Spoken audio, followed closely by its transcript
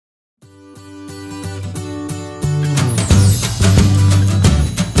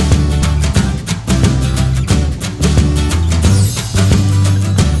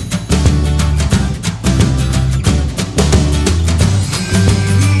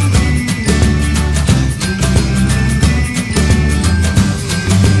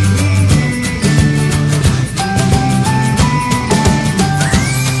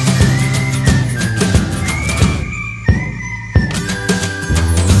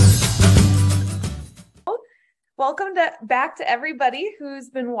Welcome back to everybody who's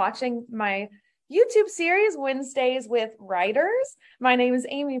been watching my YouTube series, Wednesdays with Writers. My name is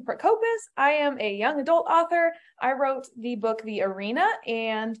Amy Prokopis. I am a young adult author. I wrote the book, The Arena,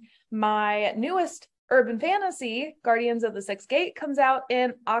 and my newest urban fantasy, Guardians of the Sixth Gate, comes out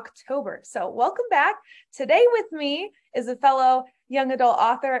in October. So welcome back. Today with me is a fellow young adult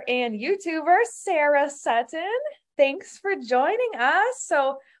author and YouTuber, Sarah Sutton. Thanks for joining us.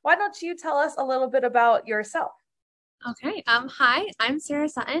 So why don't you tell us a little bit about yourself? Okay. Hi, I'm Sarah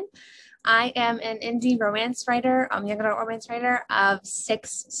Sutton. I am an indie romance writer, young adult romance writer of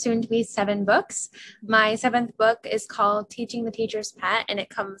 6, soon to be 7 books. My 7th book is called Teaching the Teacher's Pet, and it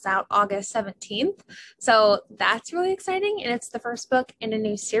comes out August 17th. So that's really exciting, and it's the first book in a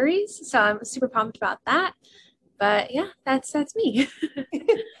new series. So I'm super pumped about that. But yeah, that's me.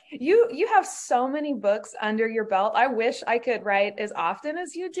 You have so many books under your belt. I wish I could write as often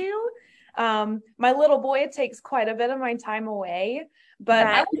as you do. My little boy, it takes quite a bit of my time away, but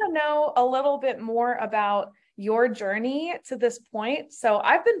I Right. want to know a little bit more about your journey to this point. So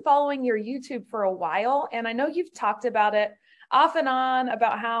I've been following your YouTube for a while, and I know you've talked about it off and on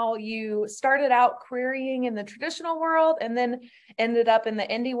about how you started out querying in the traditional world and then ended up in the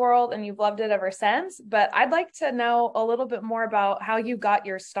indie world, and you've loved it ever since. But I'd like to know a little bit more about how you got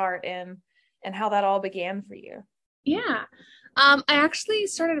your start and how that all began for you. Yeah. I actually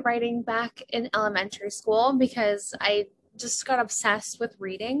started writing back in elementary school because I just got obsessed with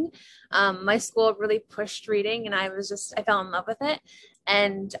reading. My school really pushed reading, and I fell in love with it.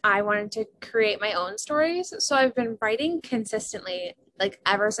 And I wanted to create my own stories. So I've been writing consistently, like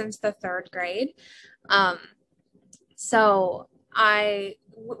ever since the 3rd grade. Um, so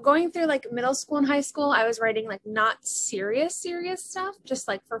going through like middle school and high school, I was writing like not serious stuff, just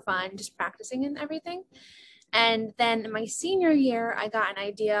like for fun, just practicing and everything. And then in my senior year, I got an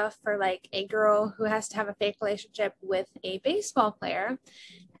idea for like a girl who has to have a fake relationship with a baseball player.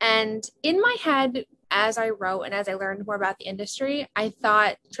 And in my head, as I wrote and as I learned more about the industry, I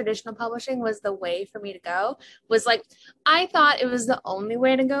thought traditional publishing was the way for me to go. I thought it was the only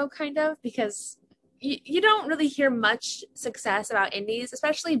way to go, kind of, because you don't really hear much success about indies,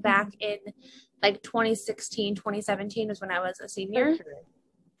 especially back in like 2016, 2017 was when I was a senior. For sure.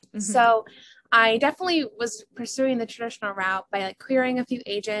 Mm-hmm. So I definitely was pursuing the traditional route by like querying a few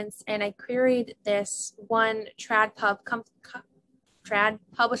agents, and I queried this one trad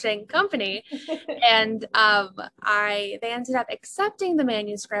publishing company, and they ended up accepting the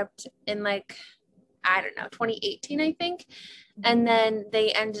manuscript in like, I don't know, 2018, I think. And then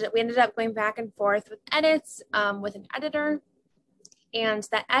we ended up going back and forth with edits with an editor. And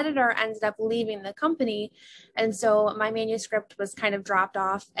that editor ended up leaving the company. And so my manuscript was kind of dropped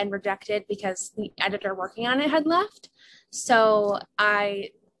off and rejected because the editor working on it had left. So I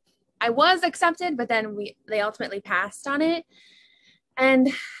was accepted, but then they ultimately passed on it. And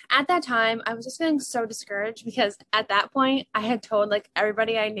at that time, I was just feeling so discouraged because at that point, I had told like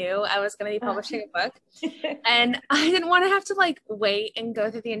everybody I knew I was going to be publishing a book. And I didn't want to have to like wait and go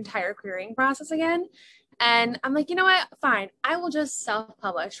through the entire querying process again. And I'm like, you know what? Fine. I will just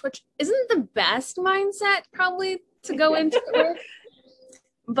self-publish, which isn't the best mindset probably to go into it,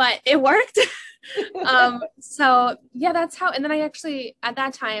 but it worked. So yeah, that's how. And then I actually, at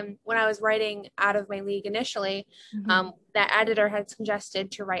that time, when I was writing Out of My League initially, that editor had suggested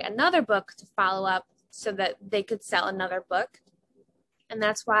to write another book to follow up so that they could sell another book. And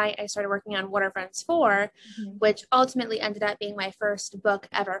that's why I started working on What Are Friends For, which ultimately ended up being my first book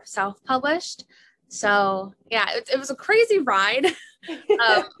ever self-published. So yeah, it was a crazy ride.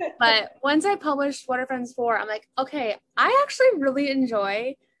 But once I published What Are Friends For, I'm like, okay, I actually really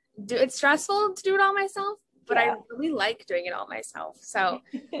enjoy it's stressful to do it all myself, but I really like doing it all myself. So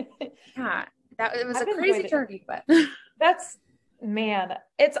yeah, it was a crazy journey, but I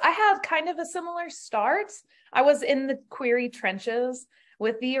had kind of a similar start. I was in the query trenches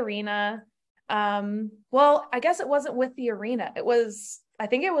with The Arena. Well, I guess it wasn't with The Arena. I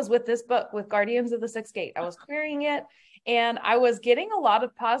think it was with this book, with Guardians of the Sixth Gate. I was querying it, and I was getting a lot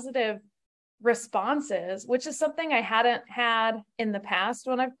of positive responses, which is something I hadn't had in the past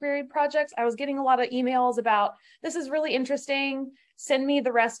when I've queried projects. I was getting a lot of emails about, this is really interesting, send me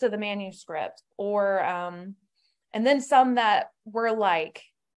the rest of the manuscript, or and then some that were like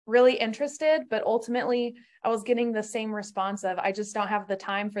really interested, but ultimately I was getting the same response of, I just don't have the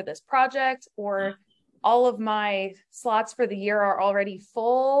time for this project, or all of my slots for the year are already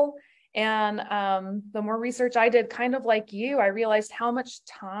full. And the more research I did, kind of like you, I realized how much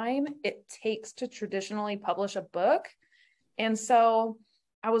time it takes to traditionally publish a book. And so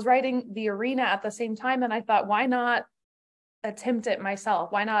I was writing The Arena at the same time, and I thought, why not attempt it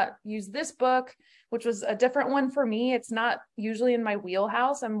myself? Why not use this book, which was a different one for me? It's not usually in my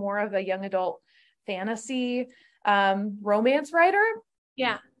wheelhouse. I'm more of a young adult fantasy romance writer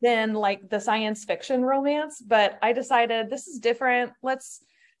than like the science fiction romance. But I decided this is different. Let's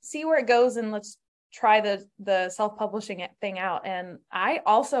see where it goes, and let's try the self-publishing thing out. And I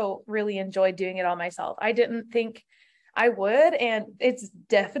also really enjoyed doing it all myself. I didn't think I would, and it's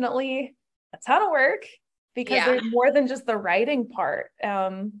definitely a ton of work because there's more than just the writing part.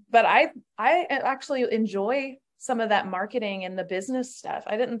 But I actually enjoy some of that marketing and the business stuff.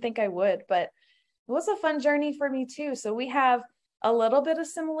 I didn't think I would, but it was a fun journey for me too. So we have a little bit of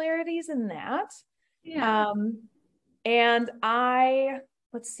similarities in that. Yeah. And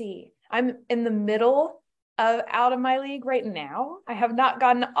let's see, I'm in the middle of Out of My League right now. I have not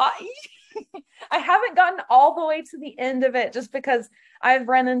gotten, I haven't gotten all the way to the end of it just because I've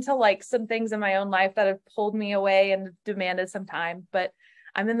run into like some things in my own life that have pulled me away and demanded some time, but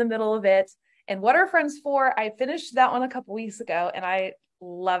I'm in the middle of it. And What Are Friends For? I finished that one a couple weeks ago and I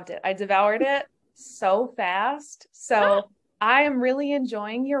loved it. I devoured it so fast. So I am really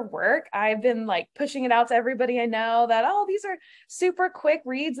enjoying your work. I've been like pushing it out to everybody I know that, oh, these are super quick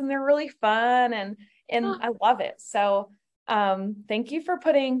reads and they're really fun. And I love it. So thank you for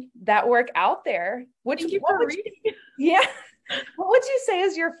putting that work out there. Thank you for reading. Yeah. What would you say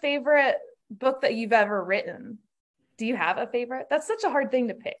is your favorite book that you've ever written? Do you have a favorite? That's such a hard thing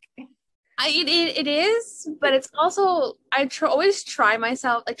to pick. It is, but it's also, always try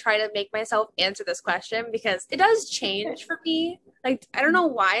to make myself answer this question because it does change for me. Like, I don't know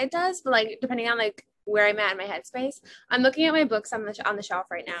why it does, but like, depending on like where I'm at in my headspace. I'm looking at my books on the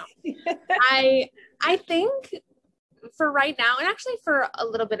shelf right now. I think for right now, and actually for a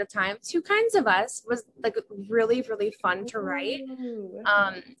little bit of time, Two Kinds of Us was like really, really fun to write.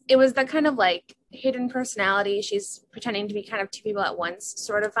 It was the kind of like hidden personality, she's pretending to be kind of two people at once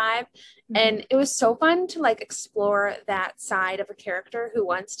sort of vibe. And it was so fun to like explore that side of a character who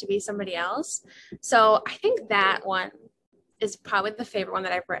wants to be somebody else. So I think that one is probably the favorite one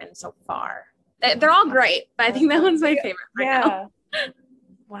that I've written so far. They're all great, but I think that one's my favorite right now.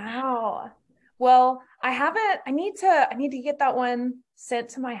 Wow. Well, I need to get that one sent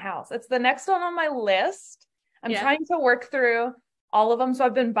to my house. It's the next one on my list. I'm trying to work through all of them. So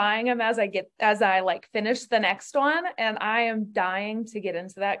I've been buying them as I like finish the next one. And I am dying to get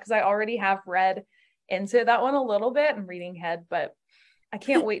into that because I already have read into that one a little bit. I'm reading ahead, but I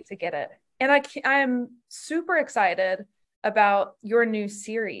can't wait to get it. And I'm super excited about your new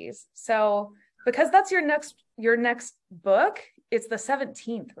series. So because that's your next book, it's the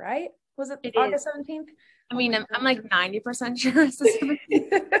 17th, right? Was it August 17th? I mean, I'm like 90% sure it's the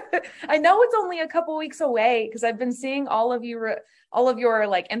 17th. I know it's only a couple weeks away because I've been seeing all of your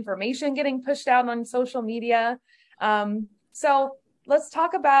like information getting pushed out on social media. So let's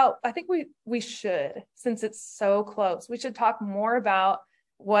talk about, I think we should, since it's so close, we should talk more about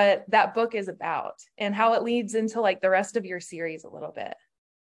what that book is about and how it leads into like the rest of your series a little bit.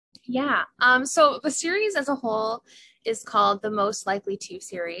 Yeah. So the series as a whole is called the Most Likely To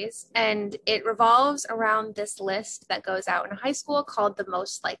series, and it revolves around this list that goes out in high school called the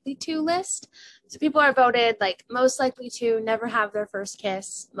Most Likely To list. So people are voted like most likely to never have their first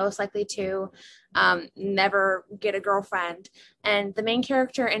kiss, most likely to never get a girlfriend. And the main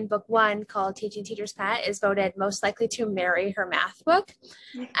character in book one, called Teaching Teacher's Pet, is voted most likely to marry her math book.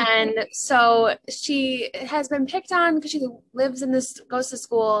 And so she has been picked on because she goes to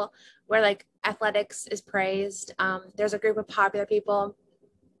school where like athletics is praised. There's a group of popular people,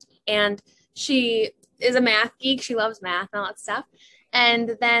 and she is a math geek. She loves math and all that stuff.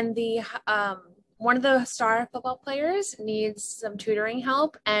 And then one of the star football players needs some tutoring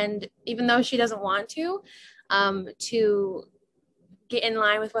help. And even though she doesn't want to get in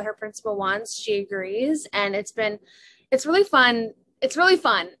line with what her principal wants, she agrees. And it's really fun. It's really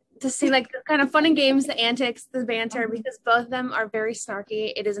fun to see like the kind of fun and games, the antics, the banter, because both of them are very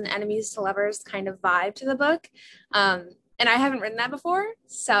snarky. It is an enemies to lovers kind of vibe to the book. And I haven't written that before.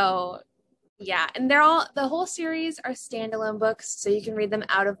 So yeah, and the whole series are standalone books, so you can read them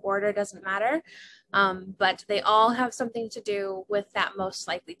out of order, doesn't matter. But they all have something to do with that most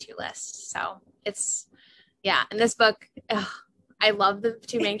likely to list. So and this book, I love the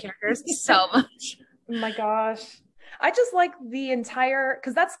two main characters so much. Oh my gosh. I just like the entire,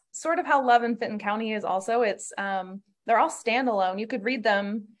 because that's sort of how Love in Fenton County is also. It's they're all standalone. You could read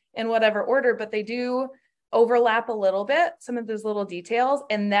them in whatever order, but they do overlap a little bit, some of those little details,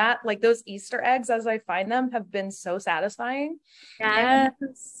 and that like those Easter eggs as I find them have been so satisfying. Yes.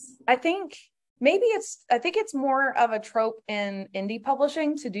 And I think I think it's more of a trope in indie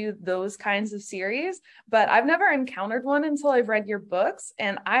publishing to do those kinds of series, but I've never encountered one until I've read your books,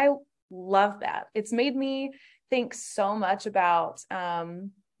 and I love that. It's made me think so much about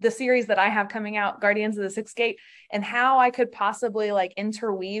the series that I have coming out, Guardians of the Sixth Gate, and how I could possibly like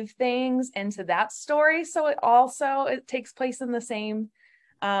interweave things into that story. So it takes place in the same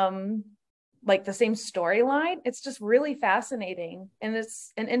like the same storyline. It's just really fascinating. And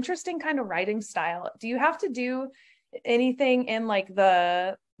it's an interesting kind of writing style. Do you have to do anything in like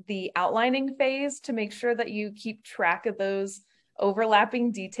the outlining phase to make sure that you keep track of those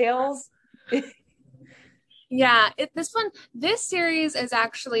overlapping details? Yeah, this series is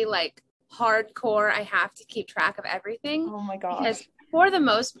actually like hardcore. I have to keep track of everything Oh my gosh. because for the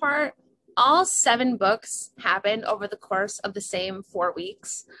most part, all 7 books happened over the course of the same 4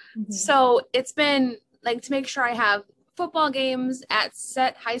 weeks. Mm-hmm. So it's been like to make sure I have football games at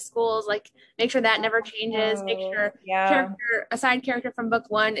set high schools, like make sure that never changes, make sure a side character from book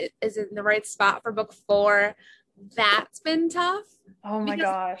 1 is in the right spot for book 4. That's been tough. Oh my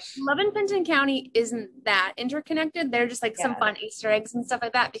gosh. Love and Fenton County isn't that interconnected. They're just like some fun Easter eggs and stuff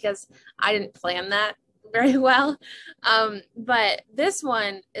like that because I didn't plan that very well. But this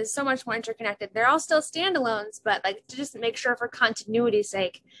one is so much more interconnected. They're all still standalones, but like to just make sure for continuity's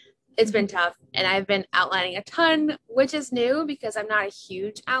sake, it's been tough. And I've been outlining a ton, which is new because I'm not a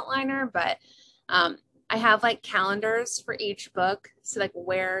huge outliner, but I have like calendars for each book. So like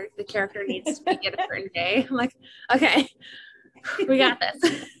where the character needs to be at a certain day. I'm like, okay, we got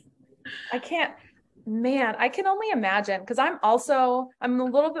this. I can only imagine because I'm a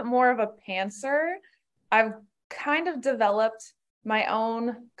little bit more of a pantser. I've kind of developed my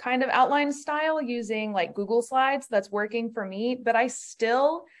own kind of outline style using like Google Slides that's working for me, but I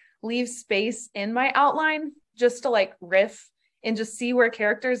still leave space in my outline just to like riff and just see where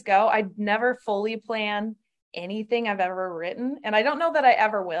characters go. I never fully plan anything I've ever written, and I don't know that I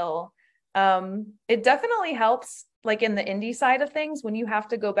ever will. It definitely helps like in the indie side of things when you have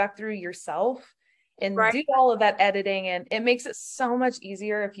to go back through yourself and do all of that editing, and it makes it so much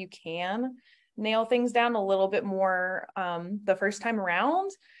easier if you can nail things down a little bit more the first time around,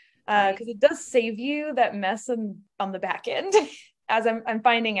 because it does save you that mess on the back end as I'm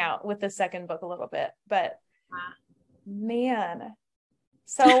finding out with the second book a little bit. But man,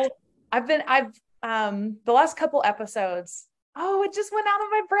 so I've the last couple episodes, it just went out of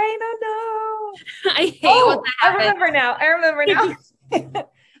my brain. Oh no. I hate when that happens. I remember now.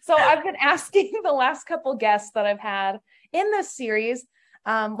 So I've been asking the last couple guests that I've had in this series,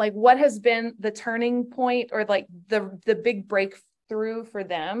 like what has been the turning point or like the big breakthrough for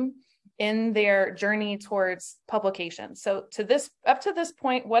them in their journey towards publication. So up to this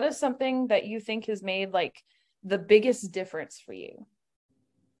point, what is something that you think has made like the biggest difference for you?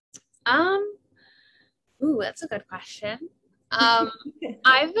 That's a good question.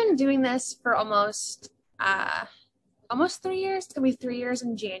 I've been doing this for almost 3 years. It's gonna be 3 years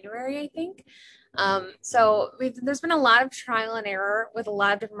in January, I think. So there's been a lot of trial and error with a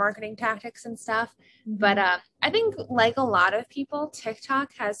lot of different marketing tactics and stuff. Mm-hmm. But I think like a lot of people,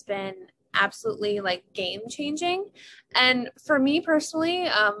 TikTok has been absolutely like game changing. And for me personally,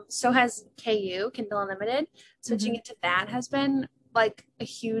 so has KU, Kindle Unlimited. Switching into that has been like a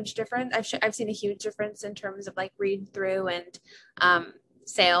huge difference. I've seen a huge difference in terms of like read through and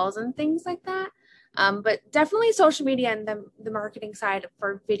sales and things like that. But definitely social media and the marketing side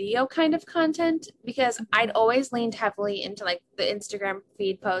for video kind of content, because I'd always leaned heavily into like the Instagram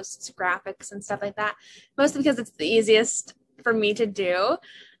feed posts, graphics and stuff like that, mostly because it's the easiest for me to do.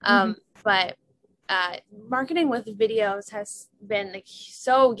 But marketing with videos has been like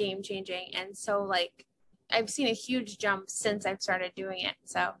so game changing. And so like I've seen a huge jump since I've started doing it.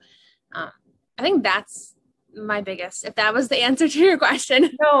 So I think that's my biggest, if that was the answer to your question.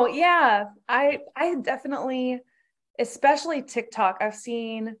 No, yeah. I definitely, especially TikTok, I've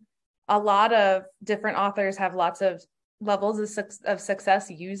seen a lot of different authors have lots of levels of success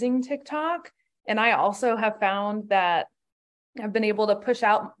using TikTok. And I also have found that I've been able to push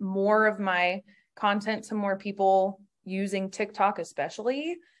out more of my content to more people using TikTok,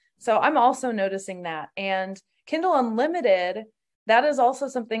 especially. So I'm also noticing that. And Kindle Unlimited, that is also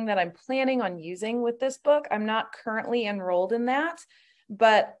something that I'm planning on using with this book. I'm not currently enrolled in that,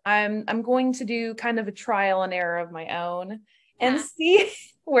 but I'm going to do kind of a trial and error of my own and see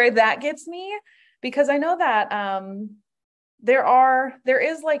where that gets me, because I know that there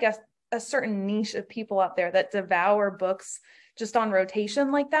is like a certain niche of people out there that devour books just on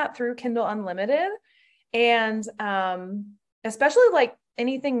rotation like that through Kindle Unlimited. And especially like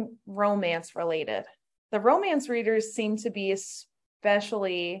anything romance related. The romance readers seem to be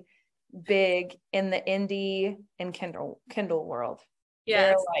especially big in the indie and Kindle world. Yeah,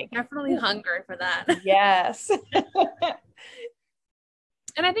 They're like definitely hungry for that. yes.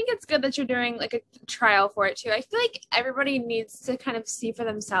 And I think it's good that you're doing like a trial for it too. I feel like everybody needs to kind of see for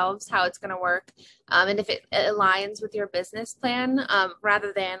themselves how it's going to work, and if it aligns with your business plan,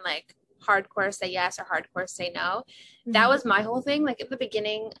 rather than like hardcore say yes or hardcore say no. That was my whole thing. Like at the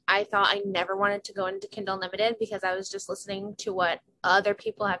beginning, I thought I never wanted to go into Kindle Unlimited because I was just listening to what other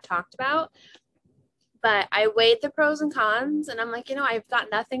people have talked about. But I weighed the pros and cons, and I'm like, I've got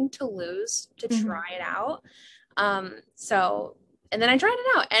nothing to lose to try it out. And then I tried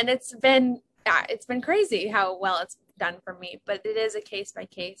it out, and it's been crazy how well it's done for me. But it is a case by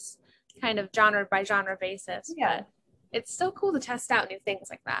case, kind of genre by genre basis. Yeah. But it's so cool to test out new things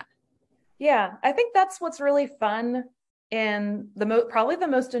like that. Yeah, I think that's what's really fun and probably the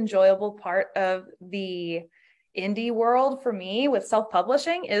most enjoyable part of the indie world for me with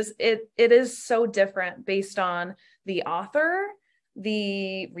self-publishing is it is so different based on the author,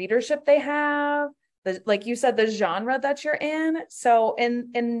 the readership they have, like you said, the genre that you're in. So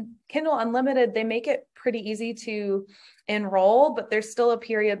in Kindle Unlimited, they make it pretty easy to enroll, but there's still a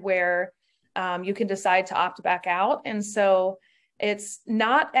period where you can decide to opt back out. And so it's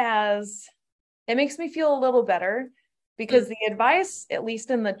not as, it makes me feel a little better because the advice, at least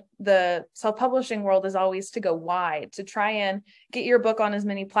in the self-publishing world, is always to go wide, to try and get your book on as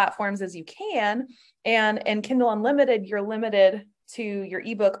many platforms as you can. And in Kindle Unlimited, you're limited to your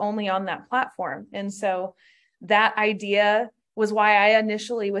ebook only on that platform. And so that idea was why I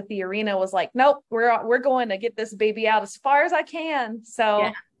initially with the Arena was like, nope, we're going to get this baby out as far as I can.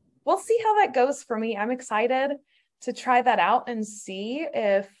 So we'll see how that goes for me. I'm excited to try that out and see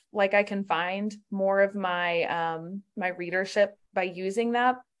if like I can find more of my my readership by using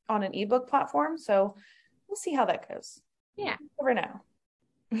that on an ebook platform. So we'll see how that goes. Yeah. Never know.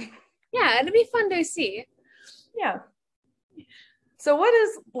 Yeah, it'll be fun to see. Yeah. So what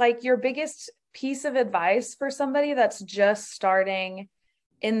is like your biggest piece of advice for somebody that's just starting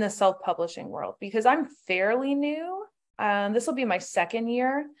in the self-publishing world? Because I'm fairly new. This will be my second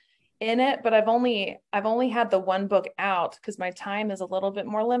year in it, but I've only had the one book out because my time is a little bit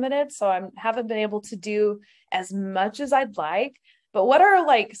more limited. So I haven't been able to do as much as I'd like. But what are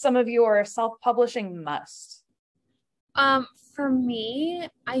like some of your self-publishing musts? For me,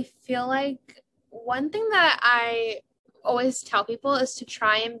 I feel like one thing that I always tell people is to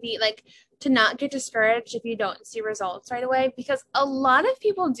try and be like, to not get discouraged if you don't see results right away, because a lot of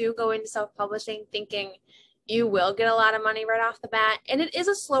people do go into self-publishing thinking you will get a lot of money right off the bat, and it is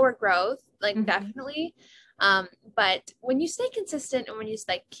a slower growth, like definitely. But when you stay consistent and when you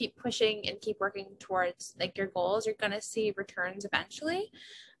like keep pushing and keep working towards like your goals, you're gonna see returns eventually.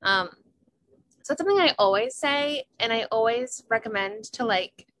 So that's something I always say, and I always recommend to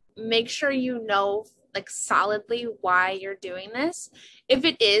like make sure like solidly why you're doing this. If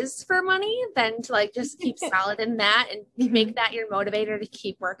it is for money, then to like just keep solid in that and make that your motivator to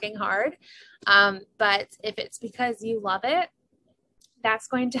keep working hard. But if it's because you love it, that's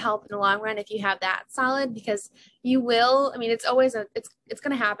going to help in the long run if you have that solid, because you will, I mean, it's always it's going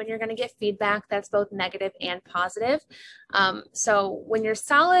to happen. You're going to get feedback that's both negative and positive. So when you're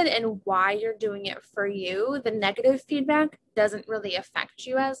solid and why you're doing it for you, the negative feedback doesn't really affect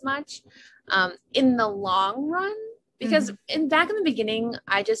you as much in the long run. Because back in the beginning,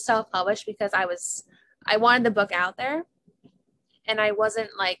 I just self-published because I wanted the book out there, and I wasn't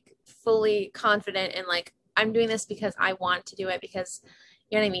like fully confident in like, I'm doing this because I want to do it, because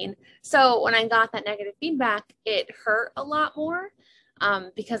you know what I mean? So when I got that negative feedback, it hurt a lot more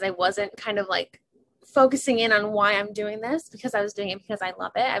because I wasn't kind of like focusing in on why I'm doing this, because I was doing it because I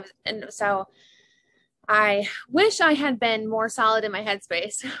love it. And so I wish I had been more solid in my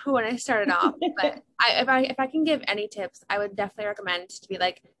headspace when I started off. But if I can give any tips, I would definitely recommend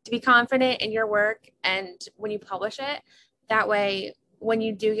to be confident in your work, and when you publish it, that way when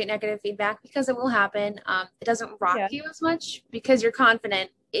you do get negative feedback, because it will happen, it doesn't rock you as much because you're confident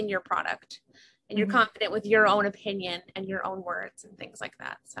in your product and you're confident with your own opinion and your own words and things like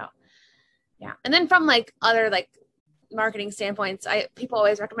that. So yeah. And then from like other like marketing standpoints, people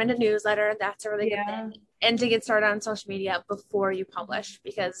always recommend a newsletter. That's a really good thing. And to get started on social media before you publish,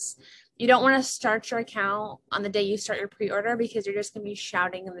 because you don't want to start your account on the day you start your pre-order, because you're just going to be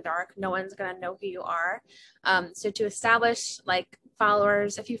shouting in the dark. No one's going to know who you are. So to establish like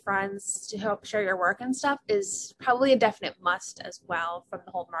followers, a few friends to help share your work and stuff is probably a definite must as well from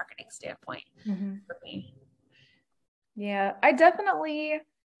the whole marketing standpoint for me. Yeah, I definitely,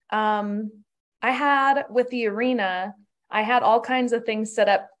 I had with the Arena, I had all kinds of things set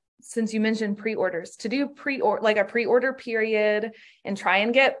up since you mentioned pre-orders, to do a pre-order period and try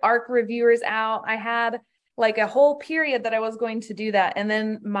and get ARC reviewers out. I had like a whole period that I was going to do that. And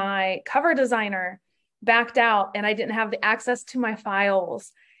then my cover designer backed out and I didn't have the access to my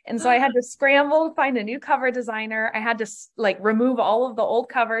files. And so I had to scramble to find a new cover designer. I had to like remove all of the old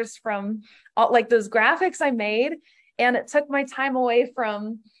covers from all, like those graphics I made. And it took my time away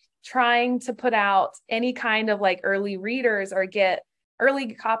from trying to put out any kind of like early readers or get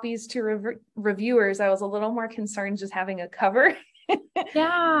early copies to reviewers. I was a little more concerned just having a cover.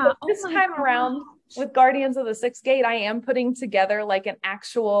 Yeah. This time around with Guardians of the Sixth Gate, I am putting together like an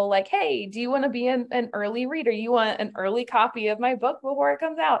actual, like, hey, do you want to be an early reader? You want an early copy of my book before it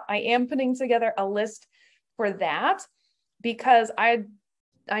comes out? I am putting together a list for that because I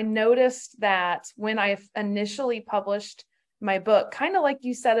noticed that when I initially published my book, kind of like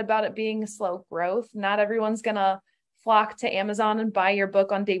you said about it being a slow growth, not everyone's going to flock to Amazon and buy your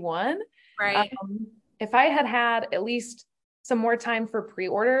book on day one. Right. If I had had at least some more time for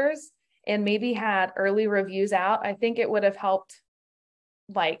pre-orders and maybe had early reviews out, I think it would have helped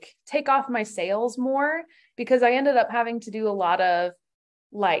like take off my sales more, because I ended up having to do a lot of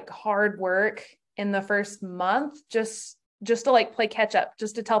like hard work in the first month just to like play catch up,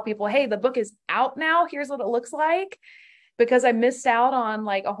 just to tell people, hey, the book is out now. Here's what it looks like, because I missed out on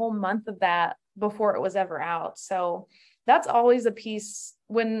like a whole month of that before it was ever out. So that's always a piece.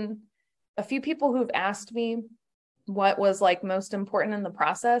 When a few people who've asked me what was like most important in the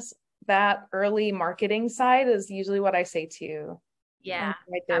process, that early marketing side is usually what I say too. Yeah.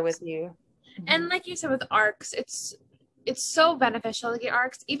 I'm right there absolutely. with you. And like you said with ARCs, it's so beneficial to get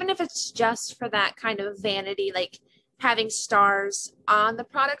ARCs, even if it's just for that kind of vanity, like having stars on the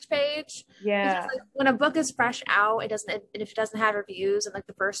product page. Yeah. Because like when a book is fresh out, and if it doesn't have reviews in like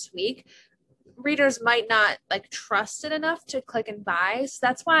the first week, readers might not like trust it enough to click and buy. So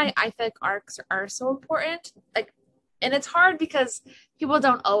that's why I feel like ARCs are so important. Like, and it's hard because people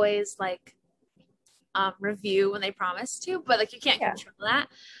don't always like review when they promise to, but like you can't control that.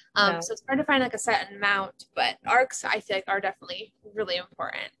 No. So it's hard to find like a set amount, but ARCs I feel like are definitely really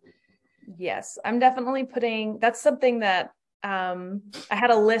important. Yes, I'm definitely that's something that I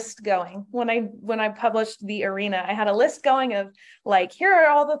had a list going when I published The Arena. I had a list going of like, here are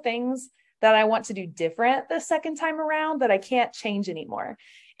all the things that I want to do different the second time around that I can't change anymore.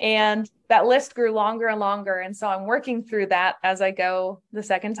 And that list grew longer and longer. And so I'm working through that as I go the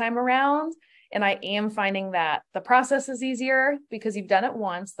second time around. And I am finding that the process is easier because you've done it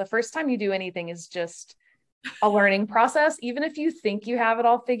once. The first time you do anything is just a learning process, even if you think you have it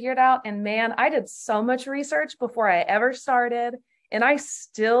all figured out. And man, I did so much research before I ever started, and I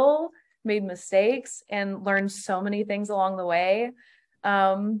still made mistakes and learned so many things along the way.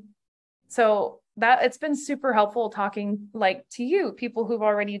 So that it's been super helpful talking like to you, people who've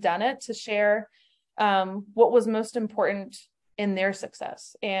already done it, to share what was most important in their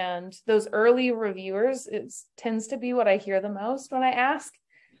success. And those early reviewers, it tends to be what I hear the most when I ask.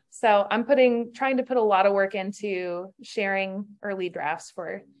 So I'm trying to put a lot of work into sharing early drafts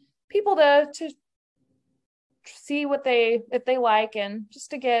for people to see if they like, and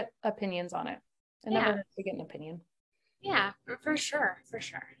just to get opinions on it. And never hurts to get an opinion. Yeah, for sure.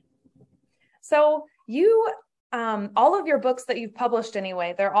 So you, all of your books that you've published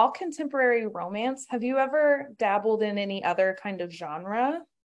anyway, they're all contemporary romance. Have you ever dabbled in any other kind of genre?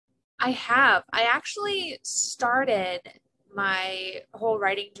 I have. I actually started my whole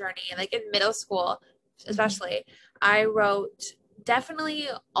writing journey like in middle school, especially. I wrote definitely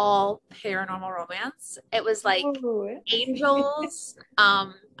all paranormal romance. It was like angels.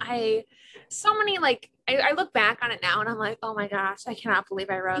 I look back on it now and I'm like, oh my gosh, I cannot believe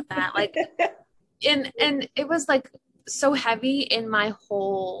I wrote that. Like, and it was like so heavy in my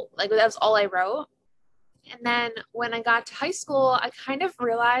whole, like that was all I wrote. And then when I got to high school, I kind of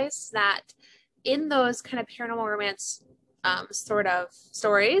realized that in those kind of paranormal romance sort of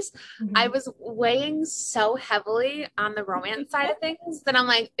stories, I was weighing so heavily on the romance side of things that I'm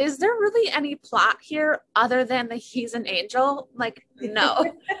like, is there really any plot here other than that he's an angel? Like,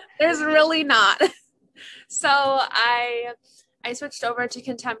 no, there's really not. So I switched over to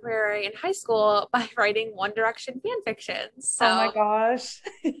contemporary in high school by writing One Direction fan fiction. So, oh my gosh.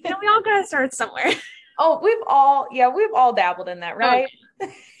 We all gotta start somewhere. Oh, we've all dabbled in that, right?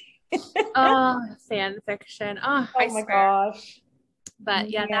 Oh, fan fiction. Oh my gosh. But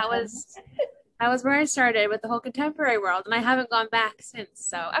yeah, that was where I started with the whole contemporary world, and I haven't gone back since.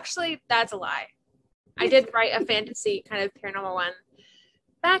 So actually, that's a lie. I did write a fantasy kind of paranormal one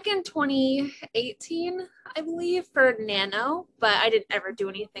back in 2018, I believe, for Nano, but I didn't ever do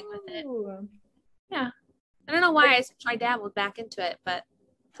anything with it. Yeah. I don't know why I dabbled back into it, but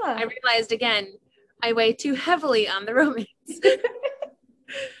I realized again, I weigh too heavily on the romance.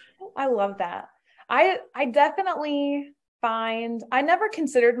 I love that. I definitely find I never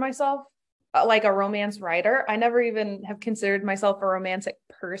considered myself like a romance writer. I never even have considered myself a romantic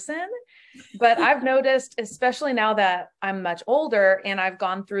person, but I've noticed, especially now that I'm much older and I've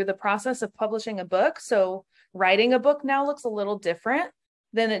gone through the process of publishing a book. So writing a book now looks a little different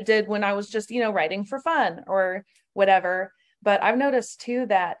than it did when I was just, writing for fun or whatever. But I've noticed too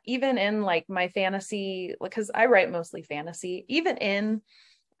that even in like my fantasy, because I write mostly fantasy, even in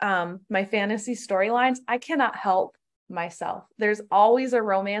my fantasy storylines, I cannot help myself. There's always a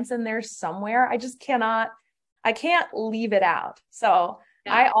romance in there somewhere. I can't leave it out. So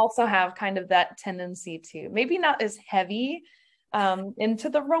Yeah. I also have kind of that tendency to maybe not as heavy into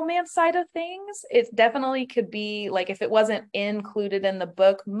the romance side of things. It definitely could be like if it wasn't included in the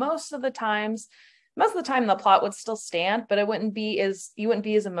book, most of the time the plot would still stand, but you wouldn't be as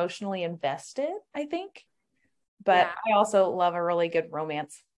emotionally invested, I think. But I also love a really good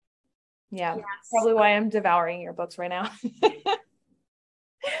romance. Yeah, yes. Probably why I'm devouring your books right now.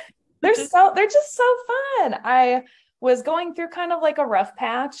 They're just so fun. I was going through kind of like a rough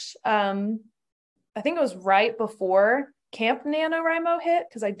patch. I think it was right before Camp NaNoWriMo hit,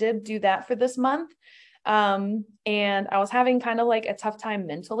 because I did do that for this month. And I was having kind of like a tough time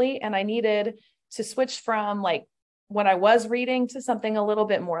mentally, and I needed to switch from like what I was reading to something a little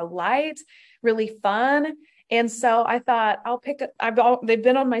bit more light, really fun. And so I thought they've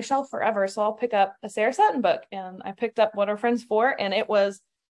been on my shelf forever. So I'll pick up a Sarah Sutton book, and I picked up What Are Friends For? And it was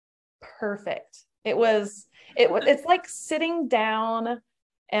perfect. It's like sitting down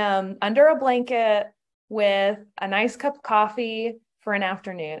under a blanket with a nice cup of coffee for an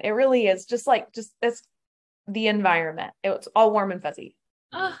afternoon. It really is just it's the environment. It's all warm and fuzzy.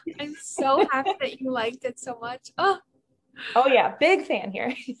 Oh, I'm so happy that you liked it so much. Oh yeah, big fan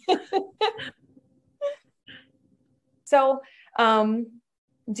here. So,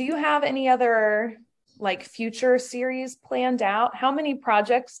 do you have any other like future series planned out? How many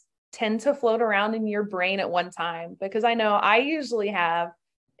projects tend to float around in your brain at one time? Because I know I usually have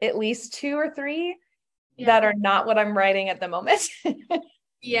at least 2 or 3 that are not what I'm writing at the moment.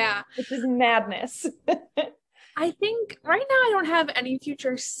 Yeah. Which is madness. I think right now I don't have any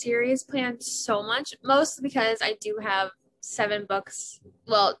future series planned so much, mostly because I do have 7 books,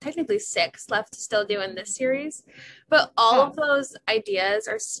 well, technically 6 left to still do in this series, but all of those ideas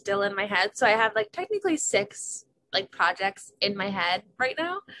are still in my head. So I have like technically 6 like projects in my head right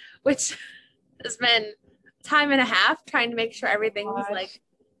now, which has been time and a half trying to make sure everything's like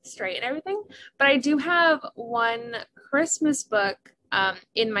straight and everything. But I do have one Christmas book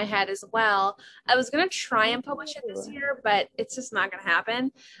in my head as well. I was going to try and publish it this year, but it's just not going to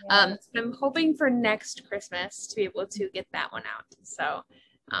happen. So I'm hoping for next Christmas to be able to get that one out. So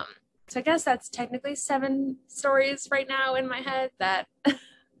I guess that's technically 7 stories right now in my head that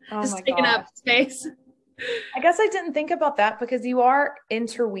just taking up space. I guess I didn't think about that because you are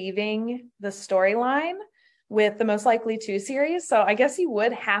interweaving the storyline with the Most Likely To series. So I guess you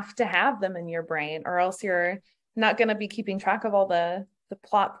would have to have them in your brain, or else you're not going to be keeping track of all the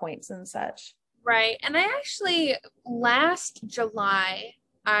plot points and such. Right. And I actually, last July,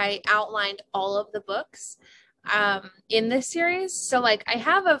 I outlined all of the books in this series. So like I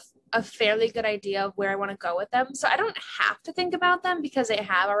have a fairly good idea of where I want to go with them. So I don't have to think about them because they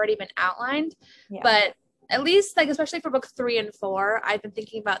have already been outlined. Yeah. But at least like, especially for book 3 and 4, I've been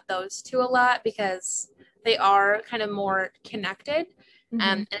thinking about those 2 a lot because they are kind of more connected. Mm-hmm.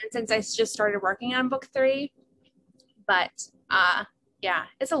 And since I just started working on book 3, but yeah,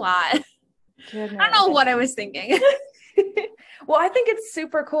 it's a lot. Goodness. I don't know what I was thinking. Well, I think it's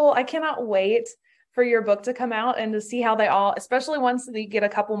super cool. I cannot wait for your book to come out and to see how they all, especially once you get a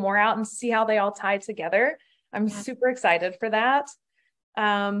couple more out, and see how they all tie together. I'm super excited for that.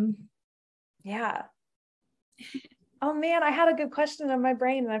 Yeah. Oh man, I had a good question in my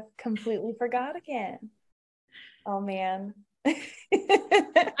brain and I've completely forgot again. Oh man.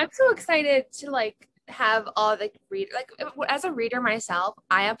 I'm so excited to like have all the as a reader myself,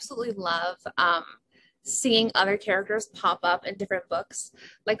 I absolutely love seeing other characters pop up in different books.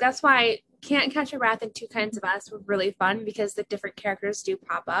 Like that's why Can't Catch a Wrath and Two Kinds of Us were really fun, because the different characters do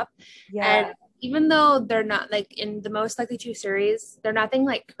pop up. Yeah. And even though they're not like in the Most Likely To series, they're nothing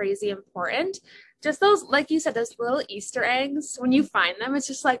like crazy important. Just those, like you said, those little Easter eggs, when you find them, it's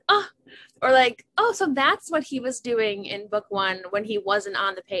just like, oh, or like, oh, so that's what he was doing in book 1 when he wasn't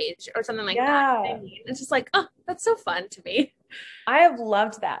on the page, or something like that. I mean, it's just like, oh, that's so fun to me. I have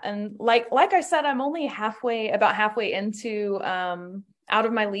loved that. And like I said, I'm only about halfway into Out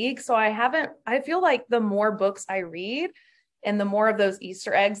of My League. So I feel like the more books I read, and the more of those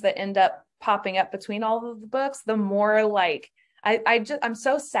Easter eggs that end up popping up between all of the books, the more like I'm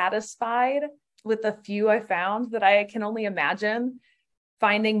so satisfied with the few I found that I can only imagine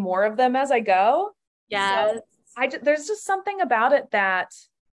finding more of them as I go. Yes. So there's just something about it that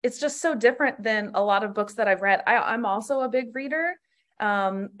it's just so different than a lot of books that I've read. I'm also a big reader.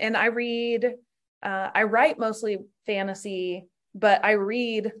 And I write mostly fantasy, but I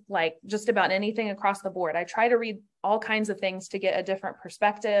read like just about anything across the board. I try to read all kinds of things to get a different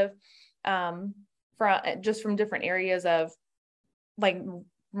perspective, from different areas of like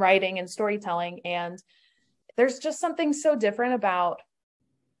writing and storytelling. And there's just something so different about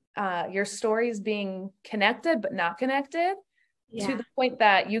your stories being connected but not connected, to the point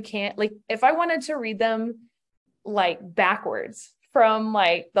that you can't, like, if I wanted to read them like backwards from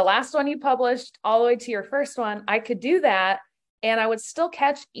like the last one you published all the way to your first one, I could do that, and I would still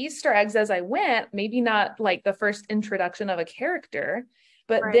catch Easter eggs as I went, maybe not like the first introduction of a character,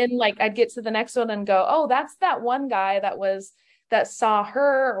 but then like I'd get to the next one and go, oh, that's that one guy that saw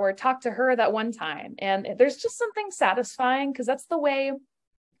her or talked to her that one time. And there's just something satisfying, because that's the way,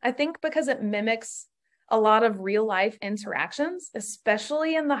 I think, because it mimics a lot of real life interactions,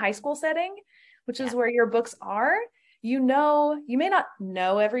 especially in the high school setting, which is where your books are. You may not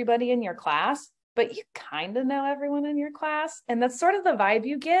know everybody in your class, but you kind of know everyone in your class. And that's sort of the vibe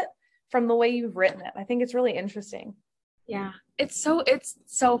you get from the way you've written it. I think it's really interesting. Yeah. It's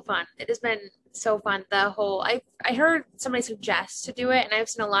so fun. It has been so fun. I heard somebody suggest to do it, and I've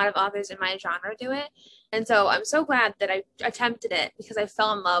seen a lot of authors in my genre do it. And so I'm so glad that I attempted it, because I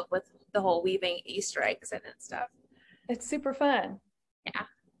fell in love with the whole weaving Easter eggs in and stuff. It's super fun. Yeah.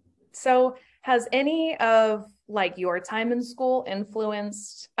 So has any of like your time in school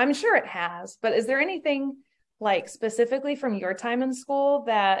influenced, I'm sure it has, but is there anything like specifically from your time in school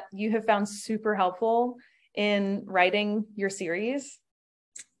that you have found super helpful in writing your series?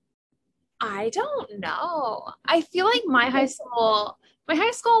 I don't know. I feel like my high school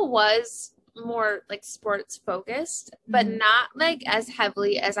was more like sports focused, but not like as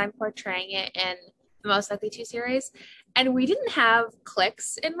heavily as I'm portraying it in the Most Likely To series. And we didn't have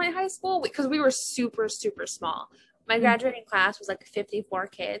cliques in my high school because we were super, super small. My graduating class was like 54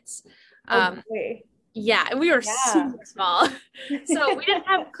 kids. Yeah, and we were super small. So we didn't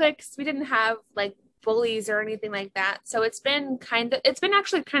have cliques. We didn't have like bullies or anything like that. So it's been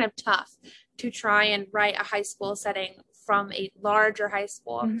actually kind of tough to try and write a high school setting from a larger high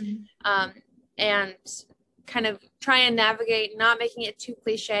school, and kind of try and navigate not making it too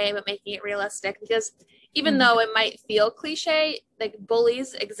cliche, but making it realistic, because even though it might feel cliche, like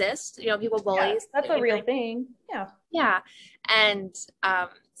bullies exist, people bullies. That's a real thing. Yeah. And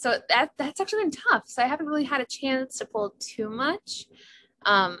so that's actually been tough. So I haven't really had a chance to pull too much.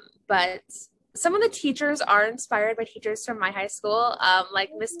 But some of the teachers are inspired by teachers from my high school. Like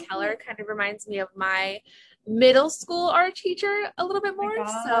Miss Keller kind of reminds me of my middle school art teacher a little bit more.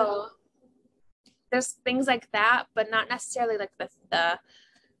 So there's things like that, but not necessarily like the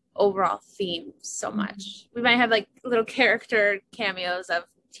overall theme so much. We might have like little character cameos of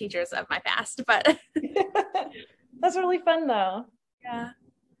teachers of my past, but that's really fun though. Yeah.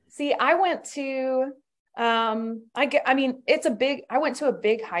 See, I went to I went to a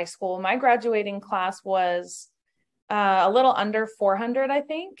big high school. My graduating class was a little under 400, I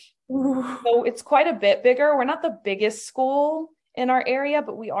think. Ooh. So it's quite a bit bigger. We're not the biggest school in our area,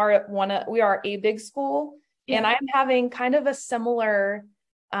 but we are a big school. Yeah. And I'm having kind of a similar,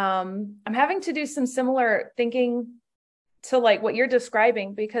 I'm having to do some similar thinking to like what you're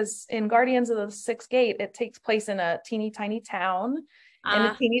describing, because in Guardians of the Sixth Gate, it takes place in a teeny tiny town and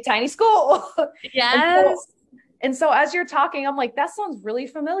a teeny tiny school. Yes. And so as you're talking, I'm like, that sounds really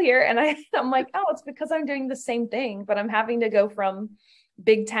familiar. And I'm like, oh, it's because I'm doing the same thing, but I'm having to go from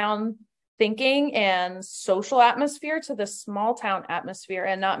big town thinking and social atmosphere to the small town atmosphere,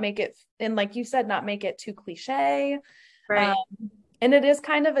 and not make it, and like you said, not make it too cliche. Right. And it is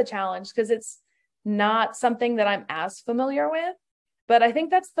kind of a challenge because it's not something that I'm as familiar with, but I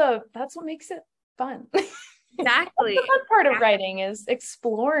think that's what makes it fun. Exactly. The fun part of writing is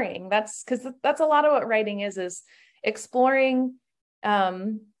exploring. That's a lot of what writing is exploring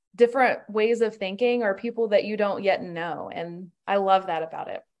different ways of thinking or people that you don't yet know. And I love that about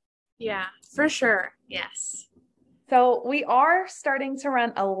it. Yeah, for sure. Yes. So we are starting to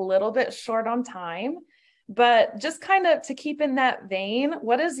run a little bit short on time, but just kind of to keep in that vein,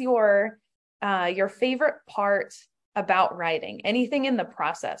 what is your favorite part about writing? Anything in the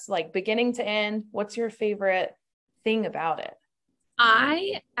process, like beginning to end? What's your favorite thing about it?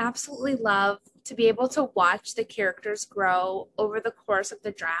 I absolutely love to be able to watch the characters grow over the course of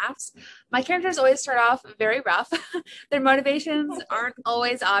the drafts. My characters always start off very rough. Their motivations aren't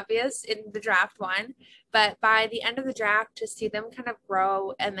always obvious in the draft one, but by the end of the draft, to see them kind of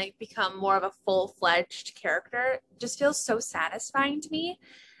grow and like become more of a full-fledged character just feels so satisfying to me.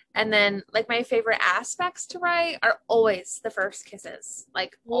 And then like my favorite aspects to write are always the first kisses,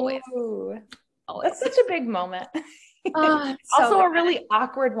 like always. Ooh, Always. that's such a big moment. Oh, also a really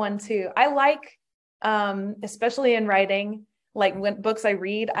awkward one too. I like, especially in writing, like when books I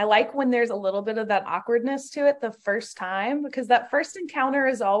read, I like when there's a little bit of that awkwardness to it the first time, because that first encounter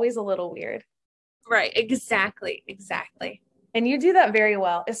is always a little weird. Right. Exactly. And you do that very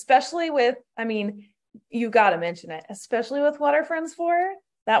well, especially with, I mean, you got to mention it, especially with What Are Friends For?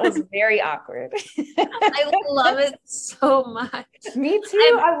 That was very awkward. I love it so much. Me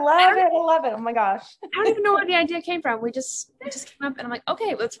too. I love it. I love it. Oh my gosh. I don't even know where the idea came from. We just came up and I'm like,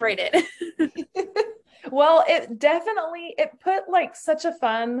 okay, let's write it. Well, it put like such a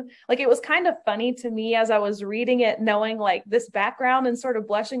fun, like it was kind of funny to me as I was reading it, knowing like this background and sort of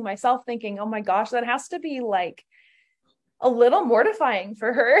blushing myself, thinking, oh my gosh, that has to be like a little mortifying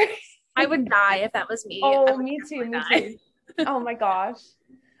for her. I would die if that was me. Oh, me too. Oh my gosh.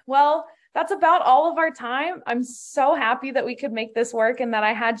 Well, that's about all of our time. I'm so happy that we could make this work and that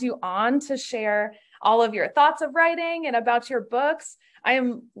I had you on to share all of your thoughts of writing and about your books. I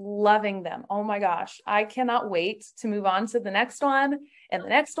am loving them. Oh my gosh. I cannot wait to move on to the next one and the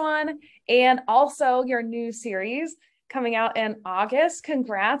next one. And also your new series coming out in August.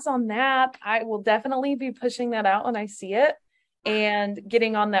 Congrats on that. I will definitely be pushing that out when I see it and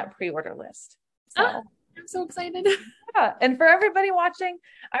getting on that pre-order list. So I'm so excited. Yeah. And for everybody watching,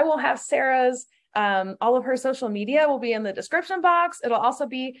 I will have Sarah's, all of her social media will be in the description box. It'll also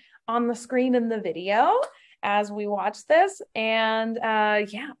be on the screen in the video as we watch this. And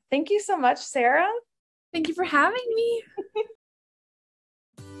yeah, thank you so much, Sarah. Thank you for having me.